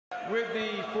With the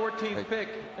 14th pick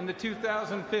in the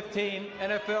 2015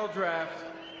 NFL Draft,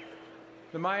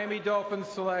 the Miami Dolphins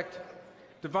select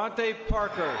Devante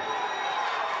Parker,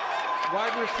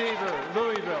 wide receiver,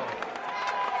 Louisville.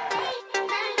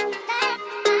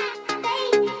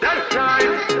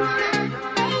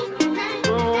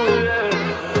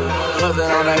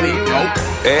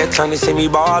 Every time they see me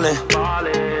ballin',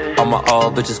 all my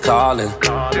old bitches callin'.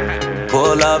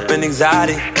 Pull up in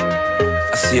anxiety,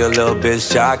 I see a little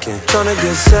bitch jockin'. Tryna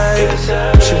get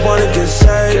saved, she wanna get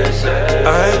saved.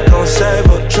 I ain't gon' save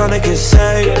her, tryna get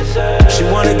saved. She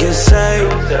wanna get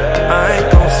saved, I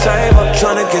ain't gon' save her.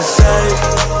 Tryna get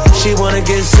saved, she wanna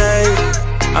get saved.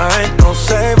 I ain't gon'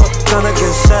 save her, tryna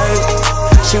get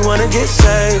saved. She wanna get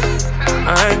saved,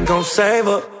 I ain't gon' save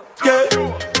her.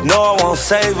 Yeah. No, I won't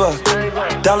save her.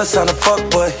 Dolla sign to fuck,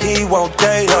 but he won't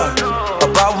date her.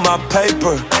 About my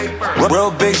paper,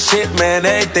 real big shit, man,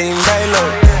 everything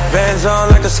tailored. Vans on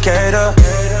like a skater.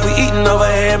 We eatin'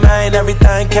 over here, man,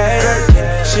 everything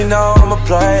catered. She know I'm a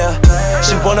player.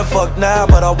 She wanna fuck now,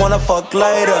 but I wanna fuck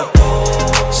later.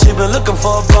 She been looking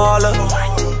for a baller,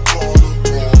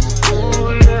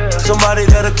 somebody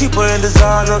that'll keep her in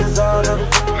designer.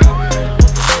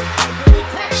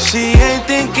 She ain't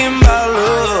thinking about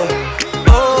love,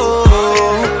 oh.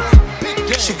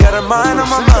 She got her mind on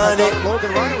my money,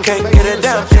 can't get it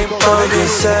down, can't wanna get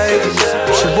saved.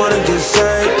 She wanna get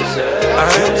saved, I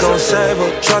ain't gon' save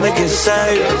her, tryna get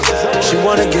saved. She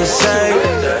wanna get saved,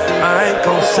 I ain't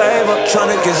gon' save her,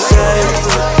 tryna get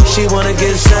saved. She wanna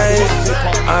get saved,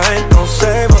 I ain't gon'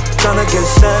 save her, tryna get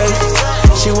saved.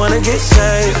 She wanna get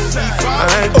saved,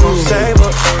 I ain't gon' save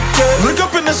her. Yeah. Look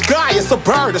up in the sky, it's a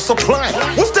bird, it's a plane.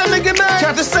 What's that nigga name?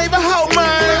 Tried to save a hoe,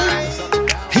 man.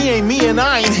 He ain't me and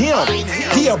I ain't him.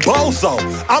 He a bozo,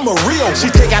 I'm a real. She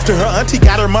take after her auntie,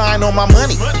 got her mind on my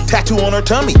money. Tattoo on her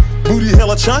tummy, booty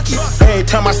hella chunky. Every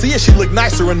time I see her, she look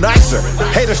nicer and nicer.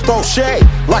 Haters throw shade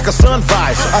like a sun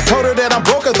visor. I told her that I'm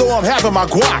broke, though I'm having my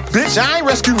guap. Bitch, I ain't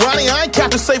rescue Ronnie, I ain't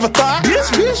Captain Save a Thought.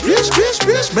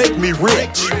 Bitch, make me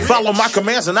rich. Follow my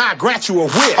commands and I grant you a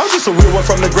wish. I'm just a real one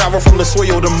from the gravel, from the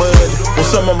soil to mud. Well,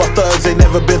 some of my thugs ain't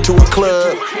never been to a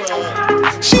club.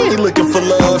 She ain't looking for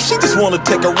love, she just wanna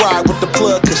take a ride with the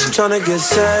plug. Cause she tryna get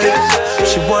saved,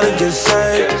 she wanna get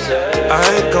saved. I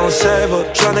ain't gon' save her,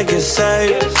 tryna get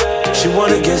saved. She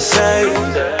wanna get saved,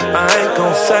 I ain't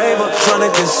gon' save her, tryna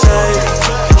get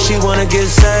saved. She wanna get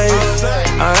saved,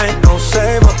 I ain't gon'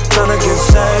 save her, tryna get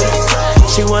saved.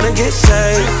 She wanna get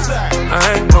saved,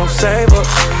 I ain't gon' save her.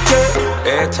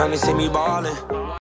 Yeah. Every time they see me ballin',